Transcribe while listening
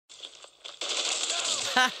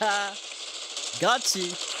Got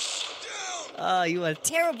you. Oh, you are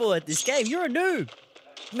terrible at this game. You're a noob.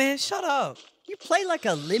 Man, shut up. You play like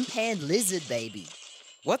a limp hand lizard, baby.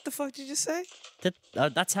 What the fuck did you say?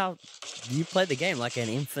 That's how you play the game, like an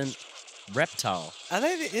infant reptile. Are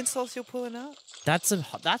they the insults you're pulling out?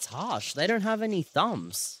 That's harsh. They don't have any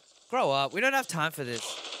thumbs. Grow up. We don't have time for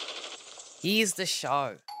this. Here's the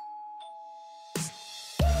show.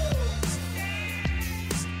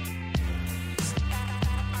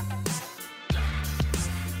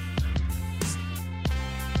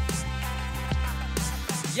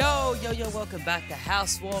 Yo, welcome back to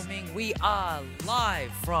Housewarming. We are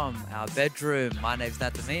live from our bedroom. My name's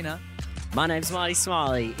Natamina. My name's Marty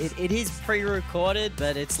Smiley. It is pre-recorded,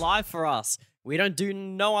 but it's live for us. We don't do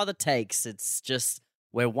no other takes. It's just,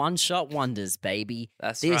 we're one-shot wonders, baby.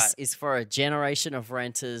 This This is for a generation of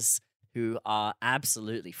renters who are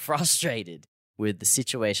absolutely frustrated with the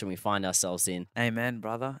situation we find ourselves in. Amen,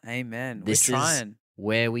 brother. Amen. This We're is trying.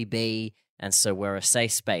 where we be, and so we're a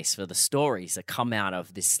safe space for the stories that come out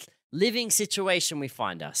of this living situation we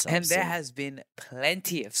find ourselves And there in. has been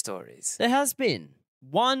plenty of stories. There has been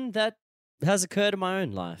one that has occurred in my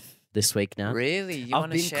own life this week now. Really? You I've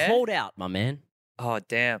want to been share? called out, my man. Oh,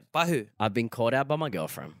 damn. By who? I've been called out by my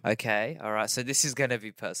girlfriend. Okay. All right. So this is going to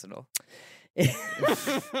be personal.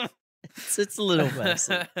 it's a little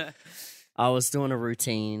personal. I was doing a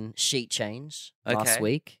routine sheet change last Okay.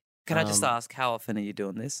 week. Can I just ask, how often are you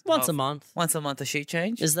doing this? Once a month. Once a month a sheet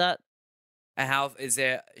change? Is that? And how is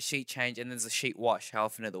there a sheet change and there's a sheet wash? How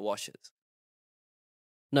often are the washes?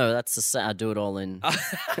 No, that's the I do it all in.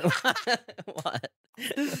 What?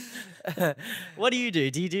 What do you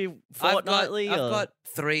do? Do you do fortnightly? I've or? got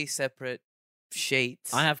 3 separate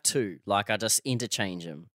sheets. I have 2. Like I just interchange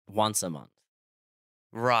them once a month.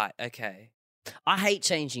 Right. Okay. I hate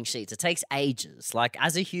changing sheets. It takes ages. Like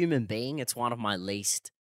as a human being, it's one of my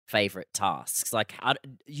least favorite tasks. Like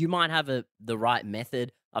you might have the right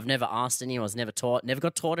method. I've never asked anyone. I was never taught. Never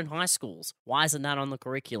got taught in high schools. Why isn't that on the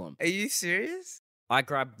curriculum? Are you serious? I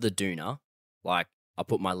grab the doona. Like I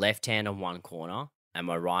put my left hand on one corner and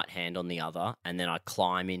my right hand on the other, and then I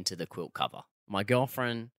climb into the quilt cover. My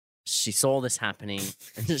girlfriend, she saw this happening,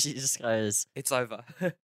 and she just goes, It's over.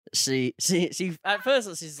 She at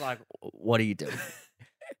first she's like, "What are you doing?"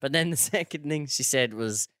 But then the second thing she said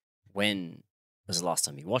was, "When was the last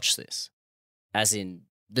time you watched this?" As in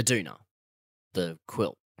the doona, the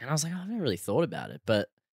quilt. And I was like, I haven't really thought about it, but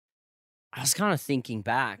I was kind of thinking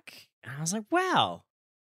back, and I was like, wow,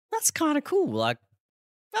 that's kind of cool. Like,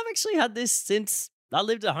 I've actually had this since I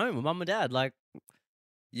lived at home with mum and dad. Like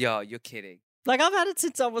Yo, you're kidding. I've had it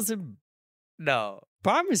since I was in No.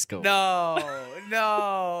 primary school. No.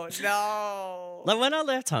 No. Like when I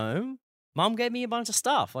left home, mum gave me a bunch of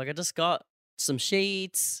stuff. Like I just got some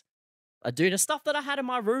sheets, a doona, stuff that I had in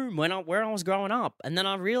my room where I was growing up, and then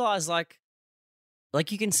I realized like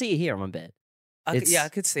you can see it here on my bed. I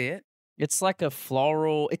could see it. It's like a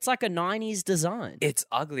floral. It's like a '90s design. It's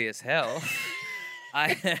ugly as hell.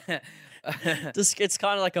 It's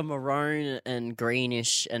kind of like a maroon and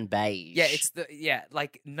greenish and beige.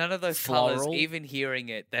 Like none of those Floral. colors, even hearing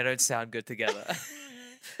it, they don't sound good together.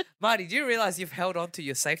 Marty, do you realize you've held on to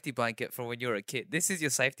your safety blanket from when you were a kid? This is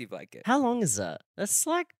your safety blanket. How long is that? That's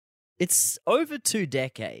like it's over 2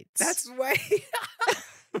 decades. That's way.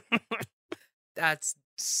 That's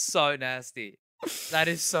so nasty. That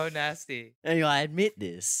is so nasty. Anyway, I admit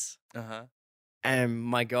this. Uh-huh. And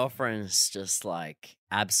my girlfriend's just like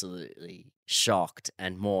absolutely shocked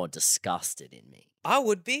and more disgusted in me. I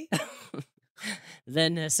would be.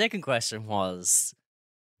 Then her second question was,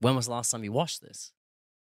 when was the last time you watched this?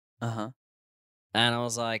 Uh-huh. And I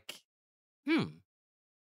was like,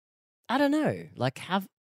 I don't know. Like, have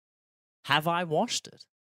I watched it?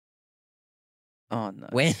 Oh, no.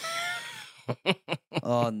 When?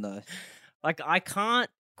 Oh, no. Like, I can't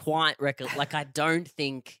quite recollect. Like, I don't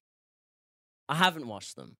think I haven't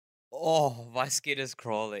watched them. Oh, my skin is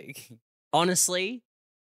crawling. Honestly,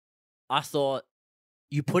 I thought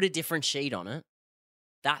you put a different sheet on it,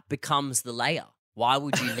 that becomes the layer. Why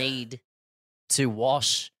would you need to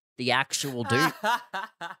wash the actual doona?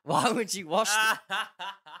 Why would you wash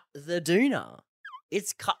the doona?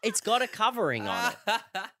 It's got a covering on it.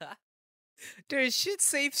 Dude, shit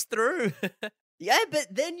seeps through. Yeah, but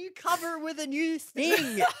then you cover it with a new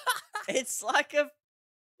thing. It's like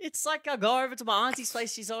I go over to my auntie's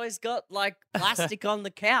place. She's always got like plastic on the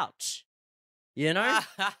couch. You know,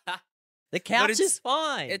 the couch is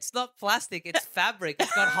fine. It's not plastic, it's fabric.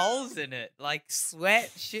 It's got holes in it. Like sweat,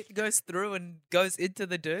 shit goes through and goes into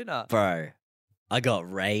the doona. Bro, I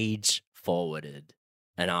got rage forwarded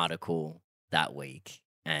an article that week,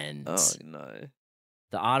 and Oh no.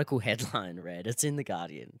 the article headline read, it's in The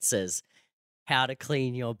Guardian, it says, "How to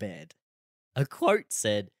clean your bed." A quote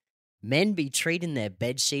said, "Men be treating their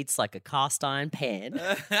bed sheets like a cast iron pan."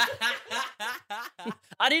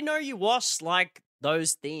 I didn't know you wash like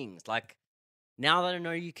those things. Like, now that I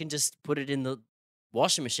know you can just put it in the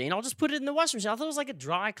washing machine, I'll just put it in the washing machine. I thought it was like a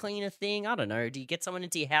dry cleaner thing. I don't know. Do you get someone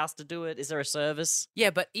into your house to do it? Is there a service?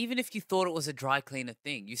 Yeah, but even if you thought it was a dry cleaner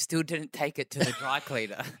thing, you still didn't take it to the dry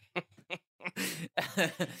cleaner.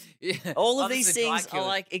 Yeah, All of others these are dry things are cleaners.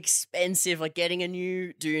 like expensive. Like getting a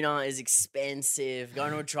new doona is expensive.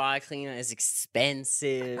 Going to a dry cleaner is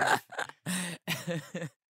expensive.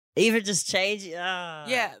 Even just changing.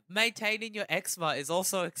 Yeah, maintaining your eczema is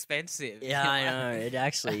also expensive. Yeah, I know. It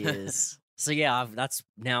actually is. So yeah, that's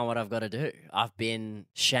now what I've got to do. I've been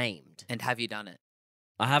shamed. And have you done it?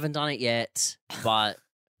 I haven't done it yet, but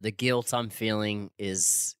the guilt I'm feeling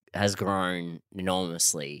has grown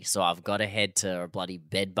enormously. So I've got to head to a bloody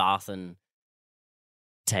Bed Bath and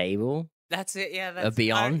Table. That's it. Yeah, that's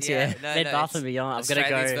Beyond, yeah. No, Bed no, Bath it's- and Beyond. I've got to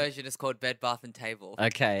Australia's go. version is called Bed Bath and Table.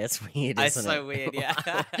 Okay, it's weird. It's Isn't so it? weird,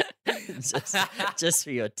 yeah. just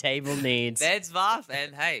for your table needs. Bed's bath,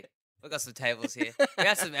 and hey, we got some tables here. We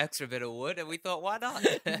had some extra bit of wood, and we thought, why not?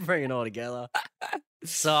 Bring it all together.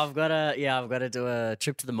 So I've got to do a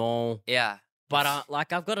trip to the mall. Yeah. But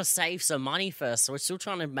I've got to save some money first. So we're still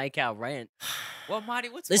trying to make our rent. Well, Marty,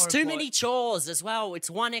 what's There's more too important? many chores as well. It's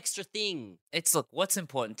one extra thing. Look, what's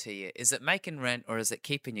important to you? Is it making rent or is it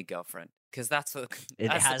keeping your girlfriend? Because that's what It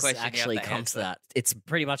that's the has question actually you have to come answer. to that. It's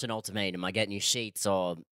pretty much an ultimatum. I get new sheets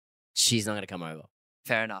or she's not going to come over.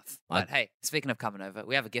 Fair enough. I- But hey, speaking of coming over,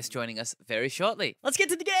 we have a guest joining us very shortly. Let's get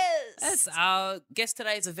to the guest. Yes, our guest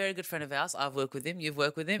today is a very good friend of ours. I've worked with him. You've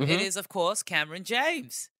worked with him. Mhm. It is, of course, Cameron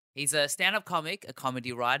James. He's a stand-up comic, a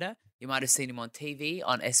comedy writer. You might have seen him on TV,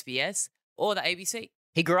 on SBS, or the ABC.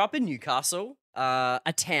 He grew up in Newcastle, a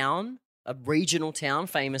regional town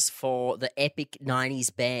famous for the epic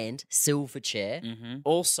 90s band Silverchair. Mm-hmm.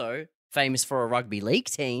 Also famous for a rugby league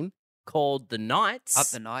team called the Knights. Up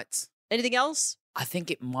the Knights. Anything else? I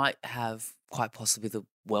think it might have quite possibly the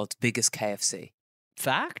world's biggest KFC.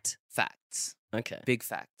 Fact? Facts. Okay. Big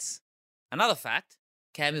facts. Another fact,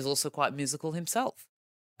 Cam is also quite musical himself.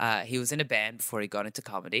 He was in a band before he got into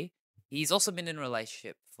comedy. He's also been in a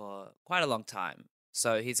relationship for quite a long time.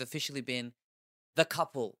 So he's officially been the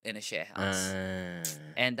couple in a share house.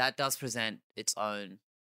 And that does present its own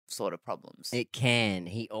sort of problems. It can.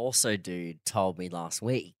 He also, told me last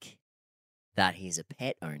week that he's a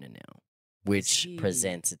pet owner now, which he?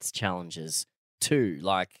 presents its challenges too.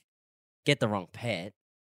 Like, get the wrong pet,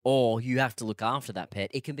 or you have to look after that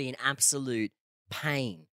pet. It can be an absolute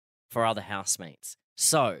pain for other housemates.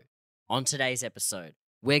 So, on today's episode,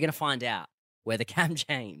 we're going to find out whether Cam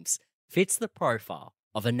James fits the profile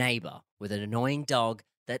of a neighbor with an annoying dog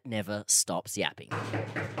that never stops yapping.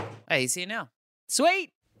 Hey, he's here now.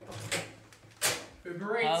 Sweet!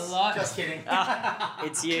 Uber Eats. Hello. Just kidding.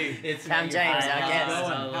 It's you. It's Cam me. James, How's our it guest.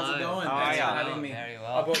 going? How's it going? How are Thanks ya? for having me. Very I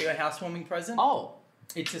well. bought you a housewarming present. Oh,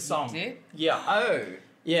 It's a song. Did? Yeah. oh.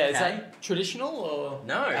 Yeah, is Okay. that traditional or?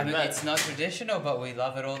 No, I mean, but- it's not traditional, but we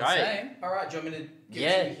love it all the Great. same. Alright, do you want me to give Yeah.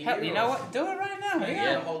 it to you here? Hell, you know what? Do it right now. Hang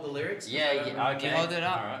Yeah. on, hold the lyrics. Yeah, yeah, okay. You hold it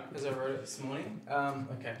up. Alright. Because I wrote it this morning.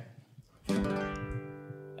 Okay.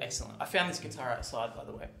 Excellent. I found this guitar outside, by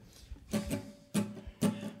the way.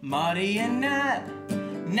 Marty and Nat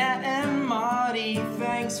and Marty,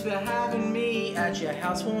 thanks for having me at your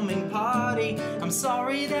housewarming party. I'm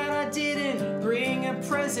sorry that I didn't bring a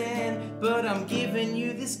present, but I'm giving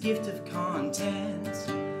you this gift of content.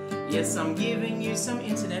 Yes, I'm giving you some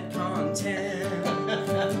internet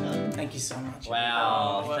content. Thank you so much.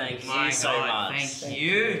 Wow, Oh, thank my you so much. Thank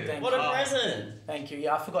you. Thank What you. a present. Thank you.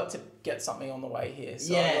 Yeah, I forgot to get something on the way here,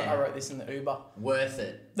 so Yeah. I wrote this in the Uber. Worth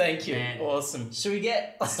it. Thank you. Man. Awesome. Should we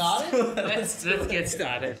get started? Let's get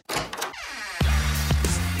started.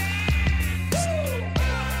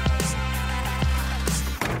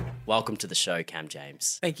 Welcome to the show, Cam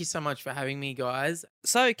James. Thank you so much for having me, guys.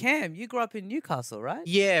 So, Cam, you grew up in Newcastle, right?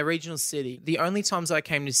 Yeah, regional city. The only times I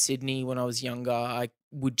came to Sydney when I was younger, I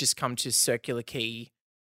would just come to Circular Quay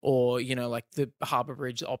or, like the Harbour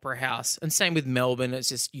Bridge Opera House. And same with Melbourne. It's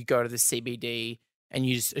just you go to the CBD and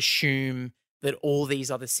you just assume that all these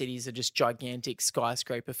other cities are just gigantic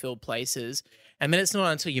skyscraper-filled places. And then it's not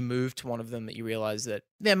until you move to one of them that you realize that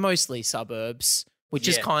they're mostly suburbs, which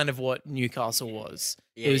is Yeah. kind of what Newcastle was.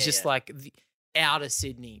 Yeah, it was yeah, just yeah. like the outer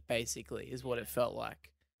Sydney, basically, is what it felt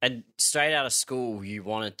like. And straight out of school, you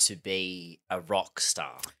wanted to be a rock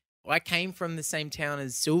star. I came from the same town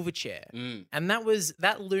as Silverchair, Mm. and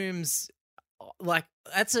that looms like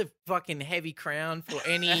that's a fucking heavy crown for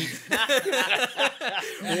any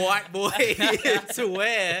white boy to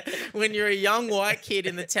wear when you're a young white kid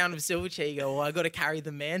in the town of Silverchair. You go, well, I got to carry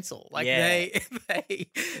the mantle. Like they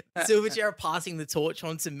Silverchair are passing the torch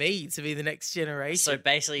on to me to be the next generation. So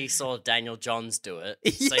basically, you saw Daniel Johns do it.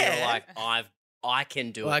 So Yeah. you're like, I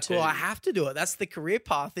can do like, it too. well, I have to do it. That's the career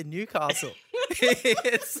path in Newcastle.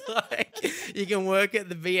 It's like you can work at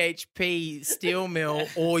the VHP steel mill,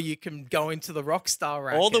 or you can go into the Rockstar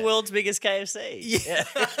racket. Or the world's biggest KFC. Yeah.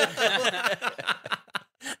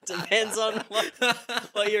 Depends on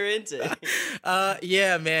what you're into.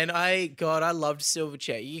 Yeah, man. I loved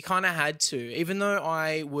Silverchair. You kind of had to, even though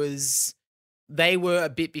they were a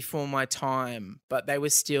bit before my time, but they were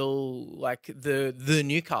still like the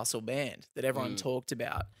Newcastle band that everyone talked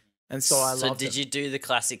about. And so I loved So did them. you do the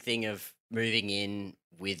classic thing of moving in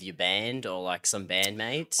with your band or like some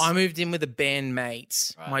bandmates? I moved in with a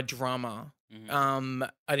bandmate, Right. my drummer. Mhm.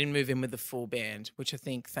 I didn't move in with the full band, which I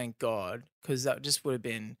think, thank God, because that just would have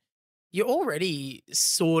been. You already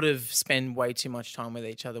sort of spend way too much time with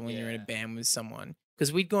each other when you're in a Yeah. band with someone.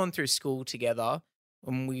 Because we'd gone through school together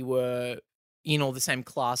when we were in all the same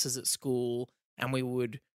classes at school, and we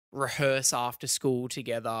would rehearse after school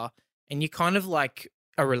together. And you kind of like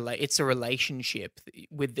it's a relationship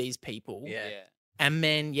with these people. Yeah. And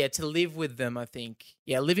then, to live with them, I think,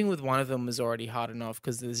 living with one of them was already hard enough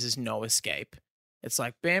because there's just no escape. It's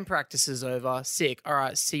like band practice is over, sick. All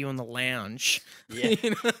right, see you in the lounge. Yeah.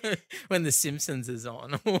 You know, when The Simpsons is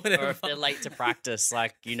on or whatever. Or if they're late to practice,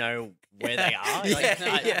 like, you know where they are. Yeah,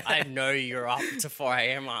 Like, yeah. I know you're up to 4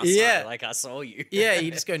 a.m. last Yeah. night. Like, I saw you. Yeah,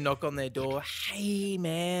 you just go knock on their door. Hey,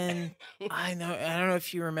 man, I don't know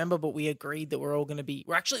if you remember, but we agreed that we're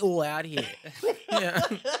actually all out here. Yeah.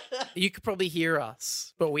 You could probably hear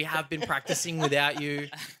us, but we have been practicing without you.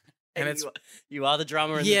 And it's you are the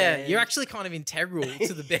drummer in the band. you're actually kind of integral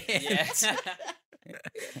to the band. Yeah.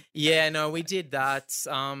 Yeah, no, we did that.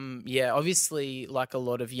 Obviously, like a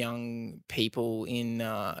lot of young people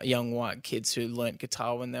young white kids who learnt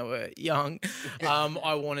guitar when they were young,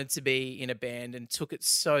 I wanted to be in a band and took it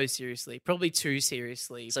so seriously, probably too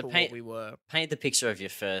seriously So for paint- what we were. Paint the picture of your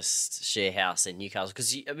first share house in Newcastle.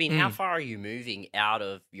 Because, I mean, how far are you moving out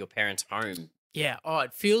of your parents' home? Yeah,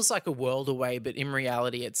 it feels like a world away, but in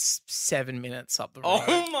reality, it's 7 minutes up the road.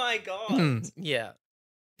 Oh, my God. Yeah.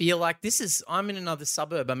 But you're like, I'm in another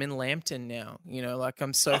suburb. I'm in Lambton now. You know, like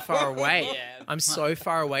I'm so far away. Yeah. I'm so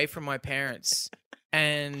far away from my parents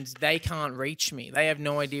and they can't reach me. They have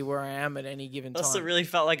no idea where I am at any given Must time. have really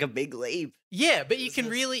felt like a big leap. Yeah, but you This can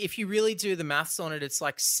is- really, if you really do the maths on it, it's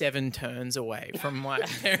like 7 turns away from my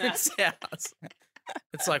parents' house.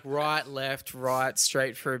 It's like right, left, right,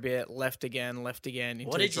 straight for a bit, left again. Into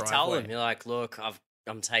What the did you tell driveway. them? You're like, look,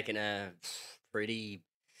 I'm taking a pretty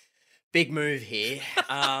big move here.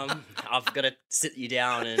 I've got to sit you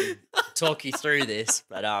down and talk you through this,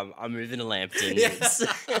 but I'm moving to Lambton. Yeah.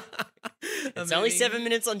 It's only 7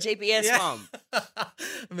 minutes on GPS, Yeah. Mum.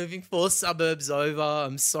 I'm moving 4 suburbs over.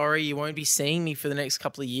 I'm sorry you won't be seeing me for the next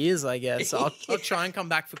couple of years, I guess. I'll try and come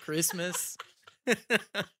back for Christmas.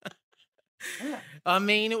 I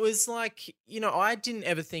mean, it was like, I didn't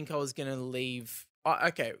ever think I was going to leave.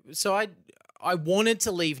 So I wanted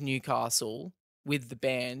to leave Newcastle with the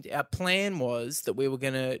band. Our plan was that we were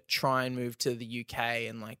going to try and move to the UK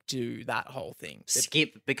and like do that whole thing.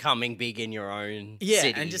 Skip becoming big in your own Yeah,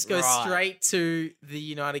 city. and just go Right. straight to the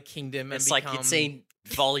United Kingdom. It's and like become... you'd seen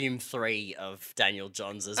volume 3 of Daniel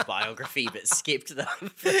Johns' biography, but skipped the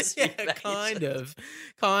first few Yeah, pages.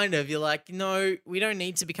 kind of. You're like, no, we don't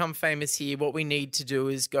need to become famous here. What we need to do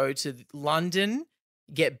is go to London,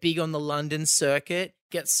 get big on the London circuit,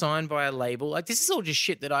 get signed by a label. Like this is all just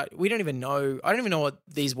shit that we don't even know. I don't even know what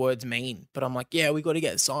these words mean, but I'm like, yeah, we got to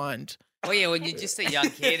get signed. Well, yeah, when you're just a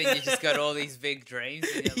young kid and you just got all these big dreams,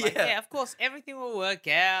 and you're like, Yeah. yeah, of course, everything will work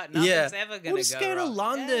out. Nothing's ever going to go We'll just go to wrong.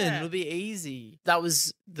 London. Yeah. It'll be easy. That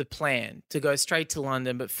was the plan, to go straight to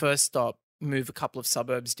London, but first stop, move a couple of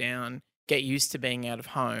suburbs down, get used to being out of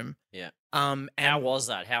home. Yeah. And How was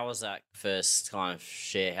that? How was that first kind of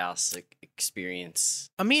share house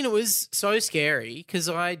experience? I mean, it was so scary because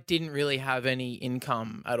I didn't really have any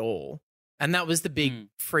income at all. And that was the big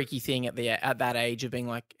freaky thing at that age of being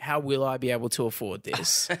like, how will I be able to afford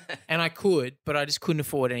this? And I could, but I just couldn't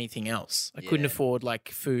afford anything else. I couldn't Yeah. afford like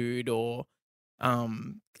food or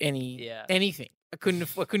Yeah. anything. I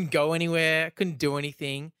couldn't go anywhere. I couldn't do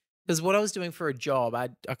anything. Because what I was doing for a job, I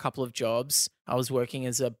had a couple of jobs. I was working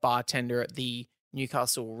as a bartender at the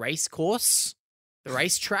Newcastle race course, the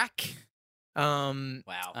racetrack. Wow.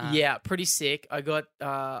 Yeah, pretty sick.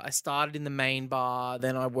 I started in the main bar,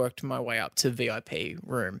 then I worked my way up to VIP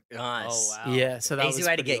room. Nice. Oh, wow. Yeah, so that Easy was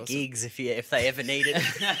way to pretty get awesome. gigs if they ever need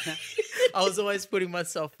it. I was always putting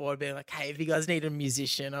myself forward, being like, "Hey, if you guys need a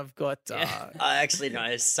musician, I've got." I actually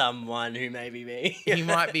know someone who may be me. He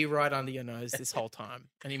might be right under your nose this whole time,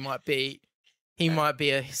 and he might be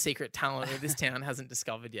a secret talent that this town hasn't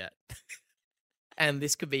discovered yet. And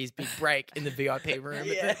this could be his big break in the VIP room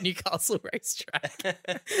Yeah. at the Newcastle racetrack.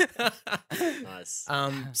 Nice.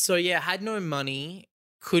 So yeah, had no money,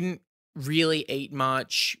 couldn't really eat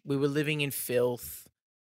much. We were living in filth.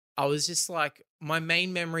 I was just like, my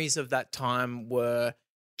main memories of that time were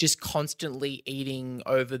just constantly eating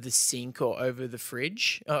over the sink or over the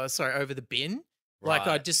fridge. Over the bin. Like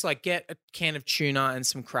Right. I'd just like get a can of tuna and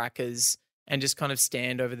some crackers and just kind of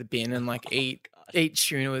stand over the bin and like eat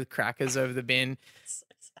tuna with crackers over the bin.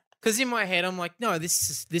 Because in my head, I'm like, no,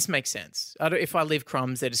 this makes sense. If I leave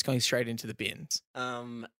crumbs, they're just going straight into the bins.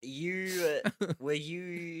 You were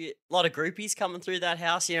you a lot of groupies coming through that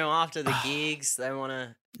house? You know, after the gigs, they want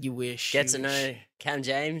to You wish. get you to wish. know Cam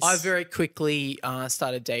James. I very quickly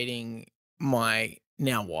started dating my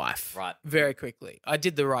now wife. Right. Very quickly. I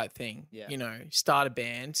did the right thing. Yeah. You know, start a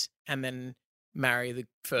band and then marry the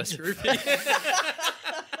first groupie.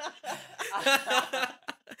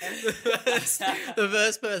 the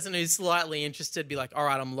first person who's slightly interested be like, all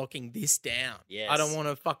right, I'm locking this down. I don't Yes. want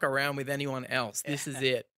to fuck around with anyone else. This is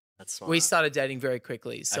it. That's smart. We started dating very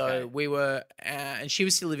quickly. So Okay. we were, and she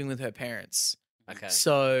was still living with her parents. Okay.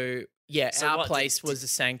 So yeah, So our what, place was a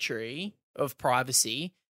sanctuary of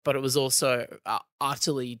privacy, but it was also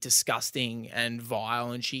utterly disgusting and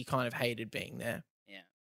vile, and she kind of hated being there.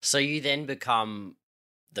 So you then become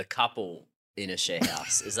the couple in a share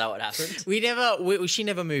house. Is that what happened? She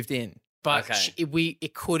never moved in, but Okay.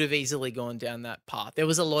 it could have easily gone down that path. There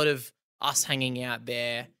was a lot of us hanging out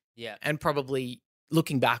there, Yeah. and probably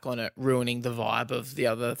looking back on it, ruining the vibe of the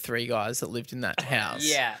other three guys that lived in that house.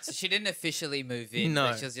 Yeah. So she didn't officially move in. No.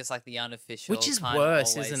 But she was just like the unofficial. Which is kinda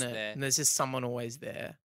worse, always isn't it? there. And there's just someone always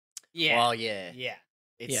there, Yeah. Well, yeah. Yeah.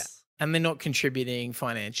 It's, and they're not contributing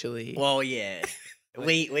financially. Well, yeah.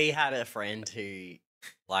 We had a friend who,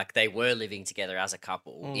 like, they were living together as a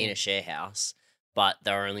couple in a share house, but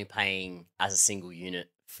they were only paying as a single unit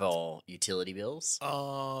for utility bills.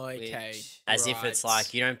 Oh, okay. Which- As if it's right.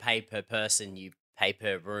 like you don't pay per person, you pay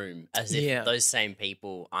per room. As if Yeah. those same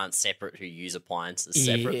people aren't separate who use appliances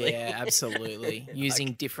separately. Yeah, absolutely.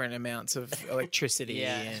 Using different amounts of electricity.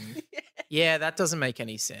 Yeah. And yeah, that doesn't make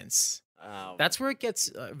any sense. That's where it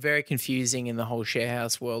gets very confusing in the whole share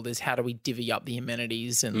house world, is how do we divvy up the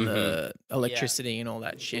amenities and the electricity and all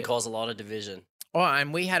that can shit. cause a lot of division. Oh,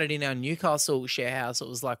 and we had it in our Newcastle share house. It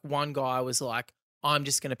was like one guy was like, I'm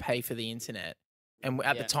just going to pay for the internet. And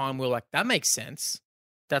at the Yeah. time, we were like, that makes sense.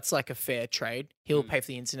 That's like a fair trade. He'll Mm. pay for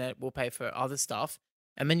the internet. We'll pay for other stuff.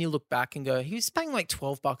 And then you look back and go, he was paying like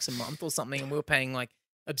 $12 a month or something. And we were paying like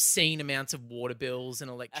obscene amounts of water bills and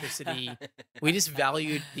electricity. We just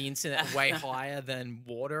valued the internet way higher than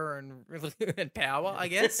water and power, I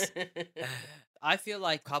guess. I feel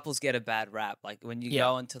like couples get a bad rap. Like when you Yeah.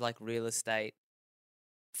 go onto like real estate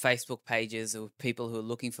Facebook pages of people who are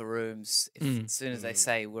looking for rooms, as soon as they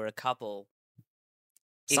say we're a couple,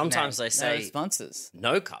 Sometimes no they say responses.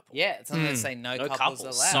 no couple. Yeah, sometimes they Mm. say no, No couples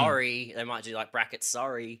couple. allowed. Sorry. They might do like brackets.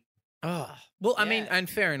 Sorry. Oh, well, I mean, Yeah. and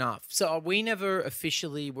fair enough. So we never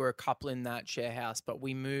officially were a couple in that share house, but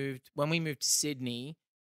when we moved to Sydney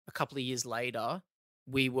a couple of years later,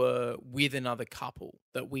 we were with another couple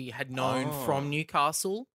that we had known Oh. from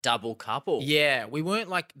Newcastle. Double couple. Yeah, we weren't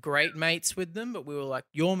like great mates with them, but we were like,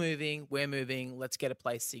 you're moving, we're moving, let's get a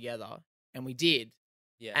place together. And we did.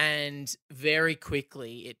 Yeah. And very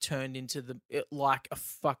quickly, it turned into like a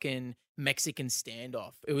fucking Mexican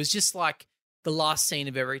standoff. It was just like the last scene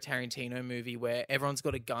of every Tarantino movie where everyone's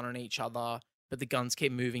got a gun on each other, but the guns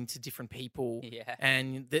keep moving to different people. Yeah.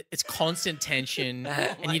 And it's constant tension,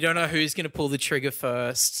 and you don't know who's going to pull the trigger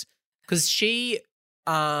first. Because she,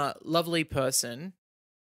 lovely person,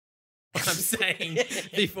 I'm saying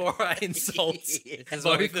before I insult This is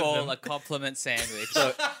what we both of call them. a compliment sandwich.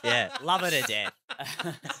 Yeah. Love her to death.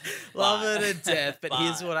 Love But- her to death, but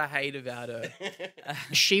here's but- what I hate about her.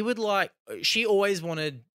 She always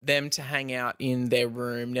wanted them to hang out in their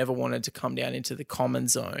room, never wanted to come down into the common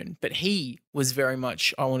zone. But he was very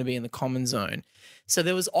much, I want to be in the common zone. So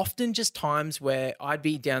there was often just times where I'd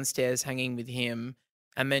be downstairs hanging with him,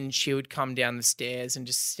 and then she would come down the stairs and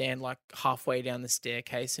just stand like halfway down the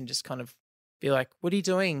staircase and just kind of be like, what are you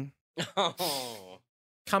doing? Oh.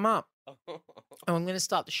 Come up. Oh, I'm going to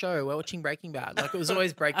start the show. We're watching Breaking Bad. Like it was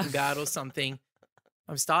always Breaking Bad or something.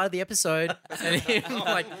 I've started the episode.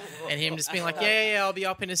 And him just being like, yeah, I'll be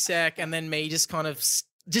up in a sec. And then me just kind of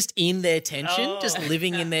just in their tension, just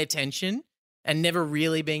living in their tension and never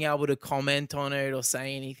really being able to comment on it or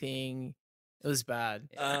say anything. It was bad.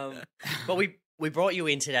 But we brought you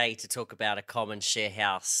in today to talk about a common share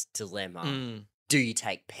house dilemma. Do you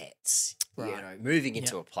take pets? You Right. know, moving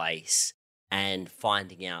into a place and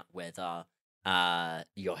finding out whether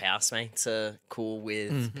your housemates are cool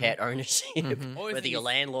with pet ownership, Or if whether your you-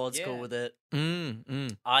 landlord's yeah. cool with it.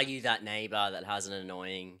 Are you that neighbor that has an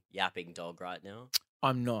annoying yapping dog right now?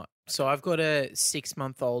 I'm not. So I've got a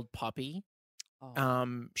 6-month-old puppy.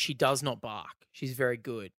 Oh. She does not bark. She's very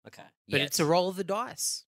good. Okay. But it's a roll of the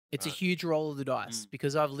dice. It's a Right. huge roll of the dice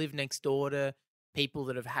because I've lived next door to people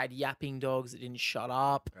that have had yapping dogs that didn't shut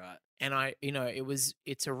up. Right. And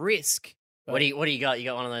it's a risk. What do you got? You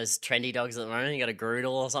got one of those trendy dogs at the moment? You got a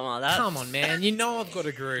Groodle or something like that? Come on, man. You know I've got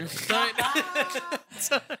a Groodle.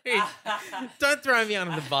 Don't throw me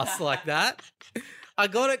under the bus like that. I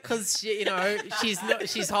got it because she's non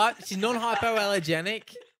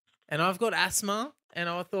hypoallergenic, and I've got asthma. And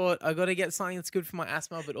I thought I got to get something that's good for my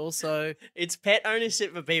asthma, but also It's pet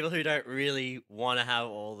ownership for people who don't really want to have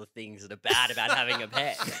all the things that are bad about having a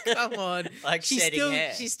pet. come on. Like shedding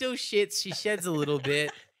hair. She still shits. She sheds a little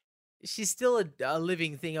bit. She's still a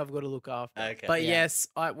living thing I've got to look after. Okay. But Yeah. yes,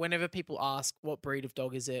 whenever people ask what breed of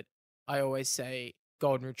dog is it, I always say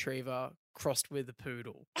golden retriever crossed with a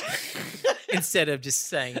poodle instead of just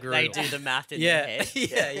saying They Groodle. do the math in Yeah. their head.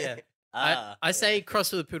 Yeah. Ah, I say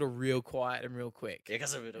cross with a poodle real quiet and real quick. yeah,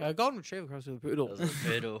 because of it. Golden retriever cross with a poodle. Because of the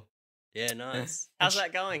poodle. Yeah, nice. How's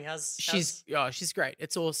that going? She's great.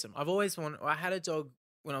 It's awesome. I had a dog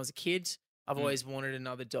when I was a kid. I've always wanted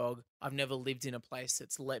another dog. I've never lived in a place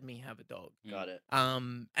that's let me have a dog. got it.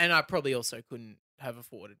 And I probably also couldn't have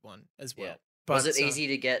afforded one as well. Yeah. But, Was it easy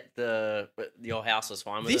to get your house was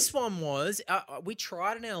fine with This it? one was. We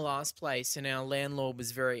tried in our last place, and our landlord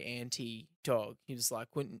was very anti-dog. He was like,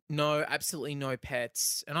 "No, absolutely no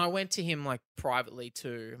pets." And I went to him like privately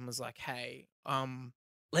too, and was like, "Hey,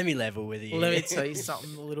 Let me level with you. let me tell you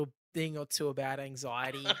something, a little thing or two about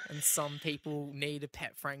anxiety, and some people need a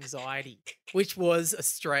pet for anxiety," which was a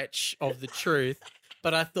stretch of the truth.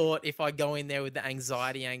 But I thought if I go in there with the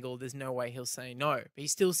anxiety angle, there's no way he'll say no. But he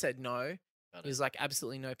still said no. Got He it. was like,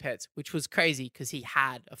 absolutely no pets, which was crazy because he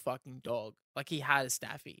had a fucking dog. Like he had a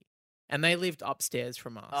Staffy, and they lived upstairs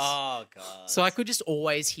from us. Oh god. So I could just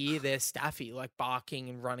always hear their Staffy like barking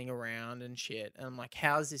and running around and shit. And I'm like,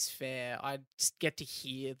 how's this fair? I just get to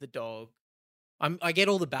hear the dog. I get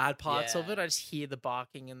all the bad parts of Yeah. it. I just hear the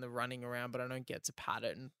barking and the running around, but I don't get to pat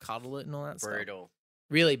it and cuddle it and all that stuff. brutal.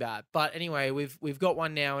 Really bad. But anyway, we've got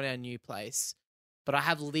one now in our new place. But I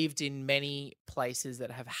have lived in many places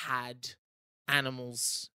that have had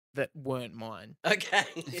animals that weren't mine. Okay.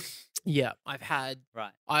 Yeah, I've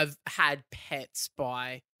had pets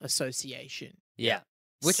by association. Yeah.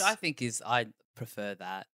 Which I think I prefer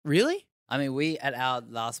that. Really? I mean, we at our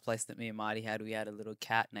last place that me and Marty had, we had a little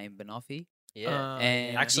cat named Banoffee. Yeah.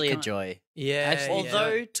 And Actually you a can't- joy. Yeah. Actually,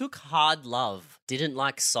 Although took hard love, didn't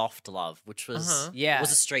like soft love, which was Uh-huh.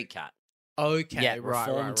 was a street cat. Okay, Yeah,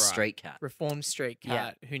 Reformed street cat. Reformed street Yeah.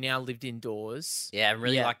 cat who now lived indoors. Yeah, and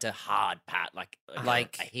really Yeah. liked a hard pat, like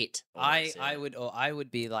a hit. I almost, yeah. I would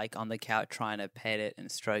be like on the couch trying to pet it and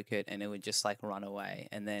stroke it, and it would just like run away.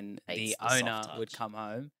 And then Hates the the soft owner would touch. come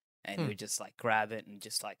home and he would just like grab it and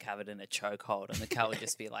just like have it in a chokehold, and the cat would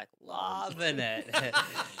just be like loving it,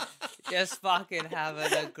 just fucking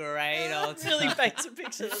having a great old time. really paints a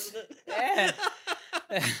picture, doesn't it?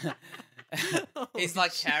 Yeah. He's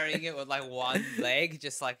like carrying it with like one leg,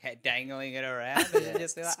 just like dangling it around, and Yeah, you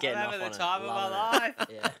just be like, it's getting I'm off having on the it, time of my loving life.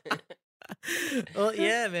 it. Yeah. Well,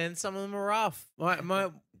 yeah, man. Some of them are rough.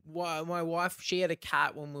 My wife, she had a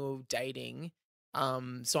cat when we were dating.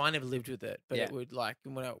 So I never lived with it, but Yeah. it would like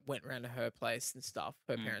when I went around to her place and stuff,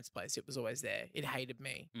 her Mm. parents' place, it was always there. It hated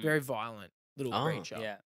me. Mm. Very violent little Oh. creature.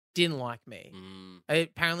 Yeah. Didn't like me. Mm. It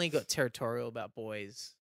apparently got territorial about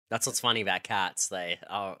boys. That's what's funny about cats. They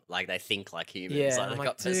are like they think like humans. Yeah, like I'm they've like,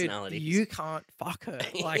 got dude, personalities. you can't fuck her.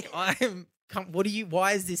 Like what do you?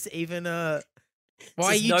 Why is this even a? Why are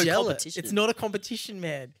There's you no jealous? competition. It's not a competition,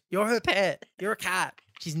 man. You're her pet. You're a cat.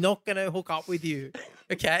 She's not gonna hook up with you.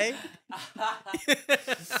 Okay.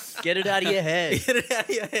 Get it out of your head. Get it out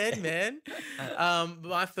of your head, man.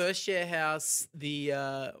 My first share house, the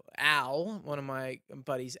owl, one of my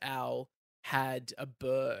buddies' owl, had a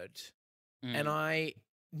bird, and Mm.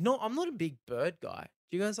 I'm not a big bird guy.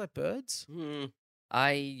 Do you guys like birds? Mm.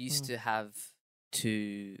 I used to have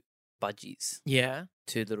two budgies, Yeah.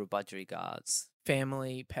 two little budgerigars.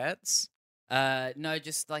 Family pets. No,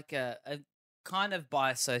 just like kind of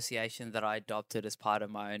by association that I adopted as part of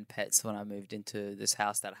my own pets when I moved into this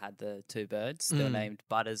house that had the two birds. They were Mm. named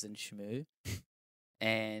Butters and Shmoo.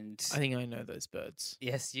 And I think I know those birds.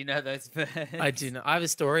 yes, you know those birds. I do know. I have a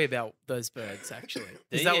story about those birds actually.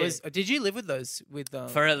 'Cause Do that you? was. Did you live with those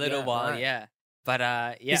For a little while, right. yeah. But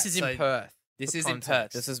yeah. This is in Perth. This for is in Perth.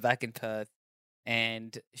 context. This was back in Perth.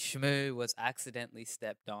 And Shmoo was accidentally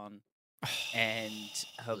stepped on and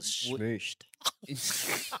her Was wo- smooshed.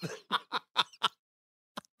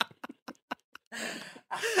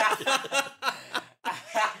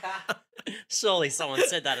 Surely someone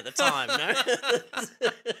said that at the time, no?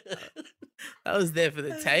 That was there for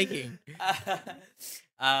the taking.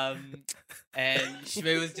 and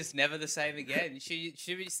Shmoo was just never the same again. She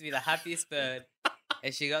used to be the happiest bird,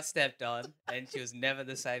 and she got stepped on, and she was never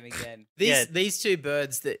the same again. These two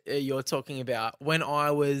birds that you're talking about, when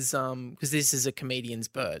I was because this is a comedian's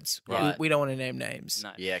birds, Right. we don't want to name names,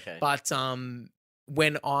 No. Yeah, okay. but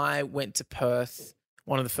when I went to Perth,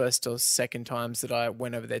 one of the first or second times that I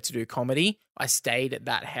went over there to do comedy, I stayed at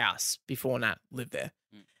that house before Nat lived there.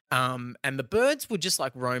 And the birds would just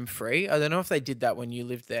like roam free. I don't know if they did that when you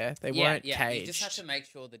lived there. They weren't caged. You just had to make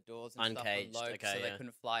sure the doors and Uncaged, stuff were locked okay, so they yeah.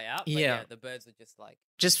 couldn't fly out. But Yeah. the birds were just like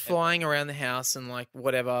just flying around the house and like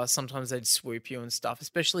whatever. Sometimes they'd swoop you and stuff,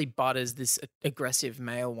 especially Butters, this aggressive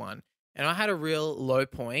male one. And I had a real low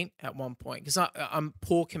point at one point because I'm a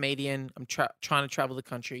poor comedian. I'm trying to travel the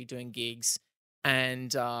country doing gigs.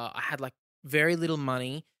 And I had like very little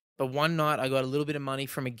money. But one night I got a little bit of money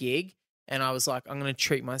from a gig. And I was like, I'm going to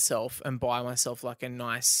treat myself and buy myself like a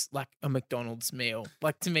nice, like a McDonald's meal.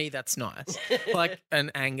 Like to me, that's nice. Like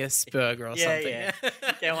an Angus burger or Yeah, something.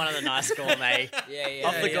 yeah. Get one of the nice gourmet. yeah.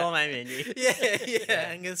 Off the yeah. gourmet menu. Yeah,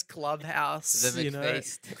 Angus Clubhouse. The you know.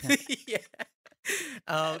 McFeast.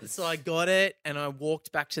 yeah. So I got it and I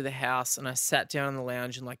walked back to the house and I sat down in the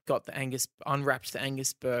lounge and like unwrapped the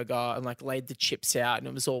Angus burger and like laid the chips out and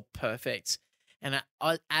it was all perfect. And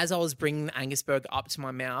as I was bringing the Angus burger up to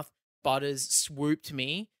my mouth, Butters swooped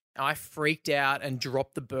me. I freaked out and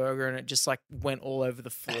dropped the burger and it just like went all over the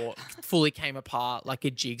floor, fully came apart like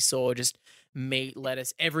a jigsaw, just meat,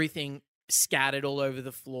 lettuce, everything scattered all over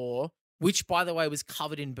the floor, which by the way was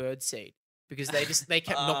covered in birdseed because they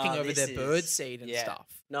kept knocking over their this birdseed and yeah. stuff.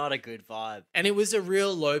 Not a good vibe. And it was a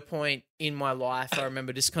real low point in my life. I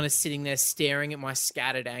remember just kind of sitting there staring at my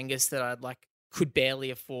scattered Angus that I'd like could barely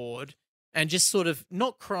afford. And just sort of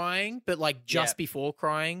not crying, but like just before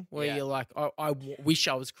crying, where Yeah. you're like, I wish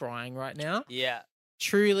I was crying right now. Yeah.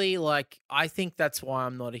 Truly, like, I think that's why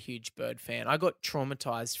I'm not a huge bird fan. I got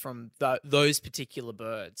traumatized from those particular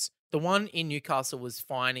birds. The one in Newcastle was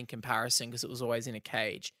fine in comparison because it was always in a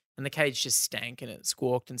cage. And the cage just stank and it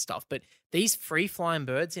squawked and stuff. But these free-flying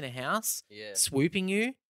birds in a house Yeah. swooping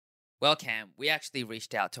you, Well, Cam, we actually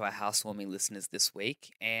reached out to our housewarming listeners this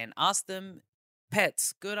week and asked them,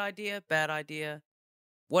 pets, good idea, bad idea?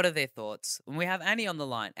 What are their thoughts? And we have Annie on the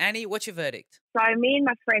line. Annie, what's your verdict? So me and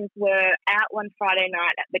my friends were out one Friday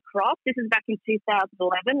night at the Cross. This is back in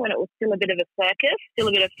 2011 when it was still a bit of a circus, still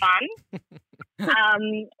a bit of fun.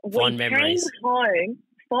 Fond memories. Came home,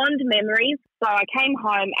 fond memories. So I came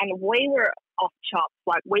home and we were off chops.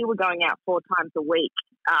 Like we were going out 4 times a week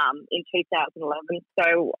in 2011.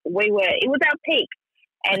 So it was our peak.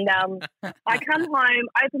 And I come home,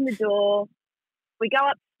 open the door. We go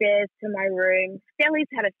upstairs to my room. Stelly's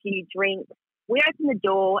had a few drinks. We open the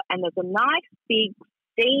door and there's a nice big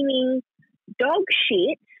steaming dog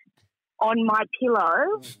shit on my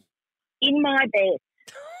pillow in my bed.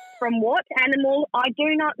 From what animal, I do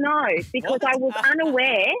not know because I was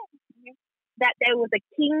unaware that there was a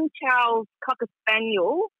King Charles Cocker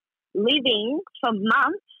Spaniel living for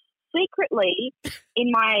months secretly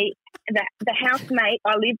in the housemate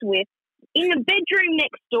I lived with in the bedroom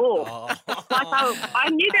next door. Oh. Like I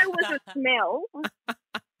knew there was a smell,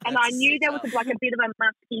 and I knew there was like a bit of a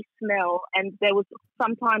musky smell, and there was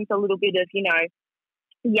sometimes a little bit of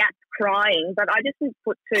yap crying, but I just didn't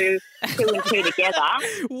put two and two together.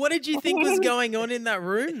 what did you think was going on in that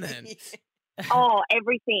room then? Oh,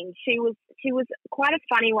 everything. She was quite a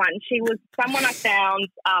funny one. She was someone I found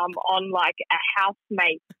on like a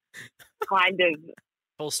housemate kind of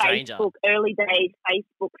Full stranger. Facebook, early days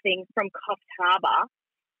Facebook thing from Coffs Harbour.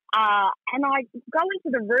 And I go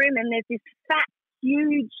into the room and there's this fat,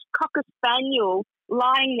 huge Cocker Spaniel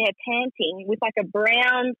lying there panting with like a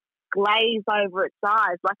brown glaze over its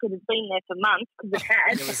eyes, like it had been there for months because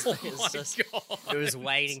it had. It was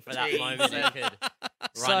waiting for that moment it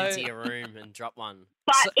could run into your room and drop one.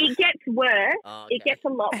 But it gets worse. Oh, okay. It gets a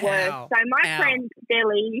lot worse. Ow. So my Ow. friend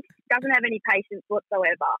Billy doesn't have any patience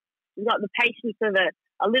whatsoever. She's got the patience of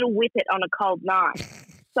a little whippet on a cold night.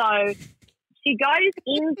 So She goes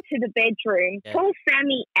into the bedroom, Yeah. pulls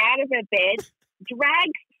Sammy out of her bed,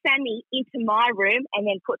 drags Sammy into my room, and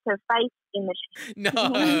then puts her face in the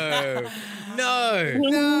No.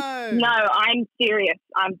 No. No, I'm serious.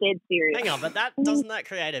 I'm dead serious. Hang on, but that doesn't that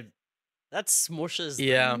create a that smushes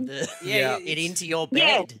Yeah. Yeah, it into your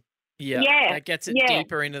Yeah. bed. Yeah. Yeah, That gets it yeah.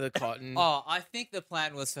 deeper into the cotton. Oh, I think the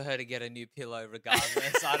plan was for her to get a new pillow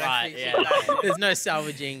regardless. I don't Right, think yeah. There's no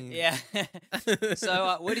salvaging. Yeah.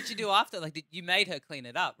 So what did you do after? Like, you made her clean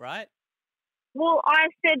it up, right? Well, I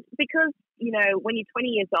said, because, you know, when you're 20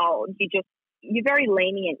 years old, you're very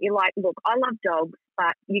lenient. You're like, look, I love dogs,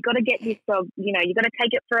 but you got to get this dog, you know, you got to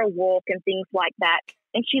take it for a walk and things like that.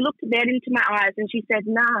 And she looked dead into my eyes and she said,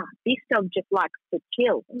 nah, this dog just likes to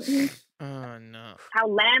chill. Oh, no. Our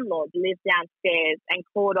landlord lived downstairs and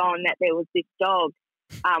caught on that there was this dog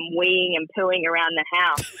weeing and pooing around the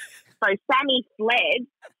house. So Sammy fled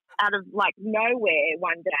out of like nowhere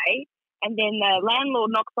one day, and then the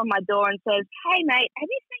landlord knocks on my door and says, hey, mate, have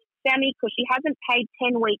you seen Sammy? Because she hasn't paid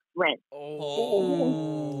 10 weeks' rent.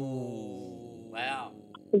 Oh. Wow.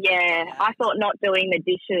 Yeah, I thought not doing the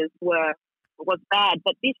dishes was bad,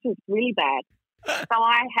 but this was really bad. So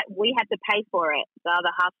we had to pay for it, the other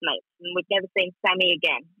housemates, and we've never seen Sammy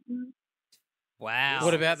again. Wow.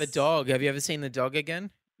 What about the dog? Have you ever seen the dog again?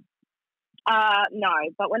 No,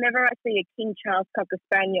 but whenever I see a King Charles Cocker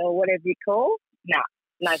Spaniel, whatever you call, no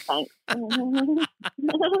thanks.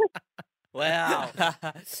 Wow.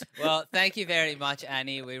 Well, thank you very much,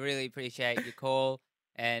 Annie. We really appreciate your call.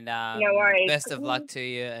 And No worries. best of luck to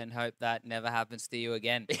you, and hope that never happens to you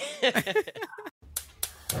again.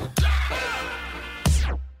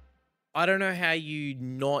 I don't know how you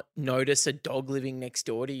not notice a dog living next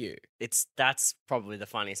door to you. That's probably the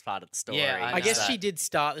funniest part of the story. Yeah, I guess that- she did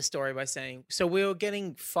start the story by saying, so we were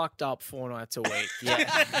getting fucked up 4 nights a week.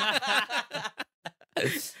 Yeah.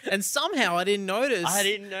 And somehow I didn't notice. I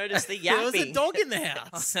didn't notice the there was a yapping. dog in the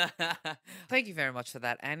house. Thank you very much for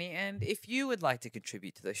that, Annie. And if you would like to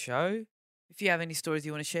contribute to the show, if you have any stories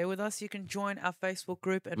you want to share with us, you can join our Facebook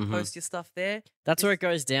group and Mhm. post your stuff there. That's where it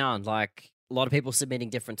goes down. Like a lot of people submitting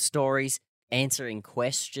different stories, answering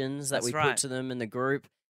questions that That's we right. put to them in the group.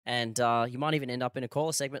 And you might even end up in a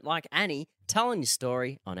caller segment like Annie telling your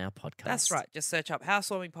story on our podcast. That's right. Just search up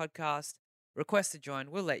Housewarming Podcast, request to join,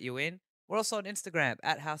 we'll let you in. We're also on Instagram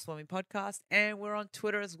at Housewarming Podcast, and we're on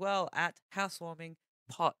Twitter as well at Housewarming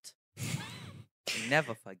Pot.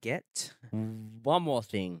 Never forget. One more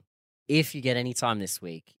thing. If you get any time this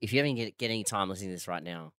week, if you haven't get any time listening to this right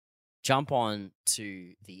now, jump on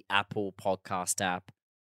to the Apple Podcast app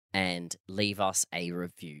and leave us a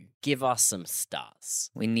review. Give us some stars.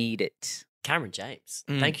 We need it. Cameron James,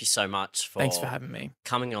 Mm. thank you so much for, Thanks for having me.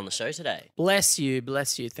 coming on the show today. Bless you.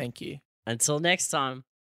 Bless you. Thank you. Until next time,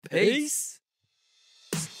 Peace.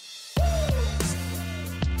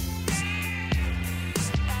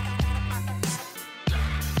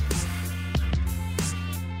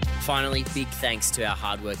 Finally, big thanks to our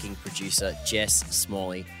hardworking producer, Jess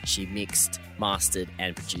Smalley. She mixed, mastered,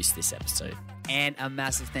 and produced this episode. And a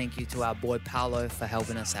massive thank you to our boy Paolo for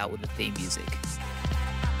helping us out with the theme music.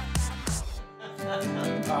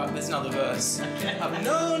 There's another verse. I've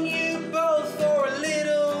known you both for a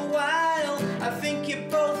little while. I think you're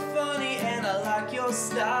both funny and I like your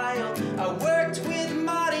style. I worked with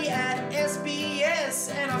Marty at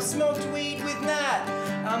SBS and I've smoked weed with Nat,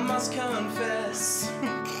 I must confess.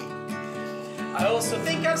 I also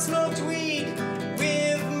think I've smoked weed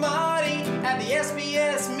with Marty at the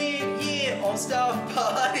SBS mid-year all-star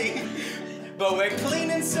party. But we're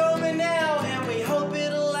clean and sober now, and we hope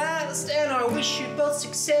it'll last. And I wish you both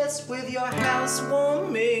success with your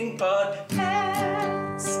housewarming podcast.